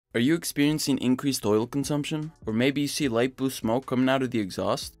Are you experiencing increased oil consumption? Or maybe you see light blue smoke coming out of the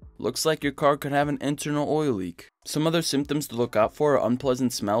exhaust? Looks like your car could have an internal oil leak. Some other symptoms to look out for are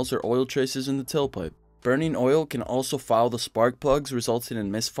unpleasant smells or oil traces in the tailpipe. Burning oil can also foul the spark plugs, resulting in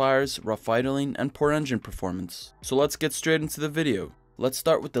misfires, rough idling, and poor engine performance. So let's get straight into the video. Let's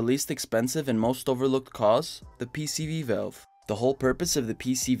start with the least expensive and most overlooked cause, the PCV valve. The whole purpose of the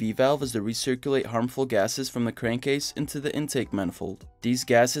PCV valve is to recirculate harmful gases from the crankcase into the intake manifold. These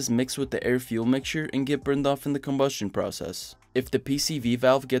gases mix with the air-fuel mixture and get burned off in the combustion process. If the PCV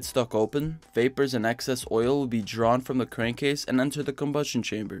valve gets stuck open, vapors and excess oil will be drawn from the crankcase and enter the combustion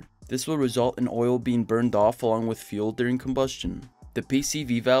chamber. This will result in oil being burned off along with fuel during combustion. The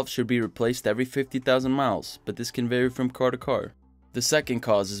PCV valve should be replaced every 50,000 miles, but this can vary from car to car. The second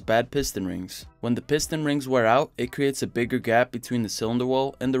cause is bad piston rings. When the piston rings wear out, it creates a bigger gap between the cylinder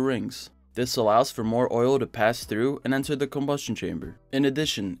wall and the rings. This allows for more oil to pass through and enter the combustion chamber. In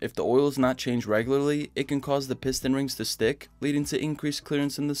addition, if the oil is not changed regularly, it can cause the piston rings to stick, leading to increased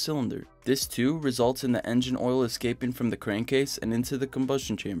clearance in the cylinder. This too results in the engine oil escaping from the crankcase and into the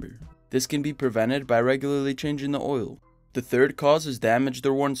combustion chamber. This can be prevented by regularly changing the oil. The third cause is damaged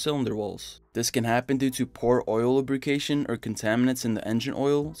or worn cylinder walls. This can happen due to poor oil lubrication or contaminants in the engine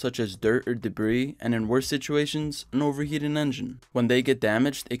oil, such as dirt or debris, and in worse situations, an overheated engine. When they get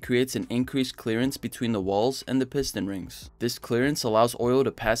damaged, it creates an increased clearance between the walls and the piston rings. This clearance allows oil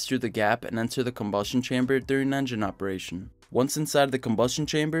to pass through the gap and enter the combustion chamber during engine operation. Once inside the combustion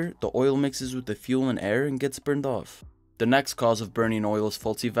chamber, the oil mixes with the fuel and air and gets burned off. The next cause of burning oil is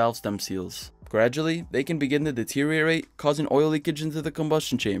faulty valve stem seals. Gradually, they can begin to deteriorate, causing oil leakage into the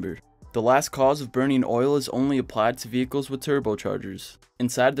combustion chamber. The last cause of burning oil is only applied to vehicles with turbochargers.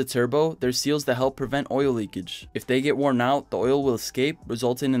 Inside the turbo, there are seals that help prevent oil leakage. If they get worn out, the oil will escape,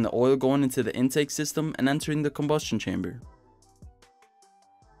 resulting in the oil going into the intake system and entering the combustion chamber.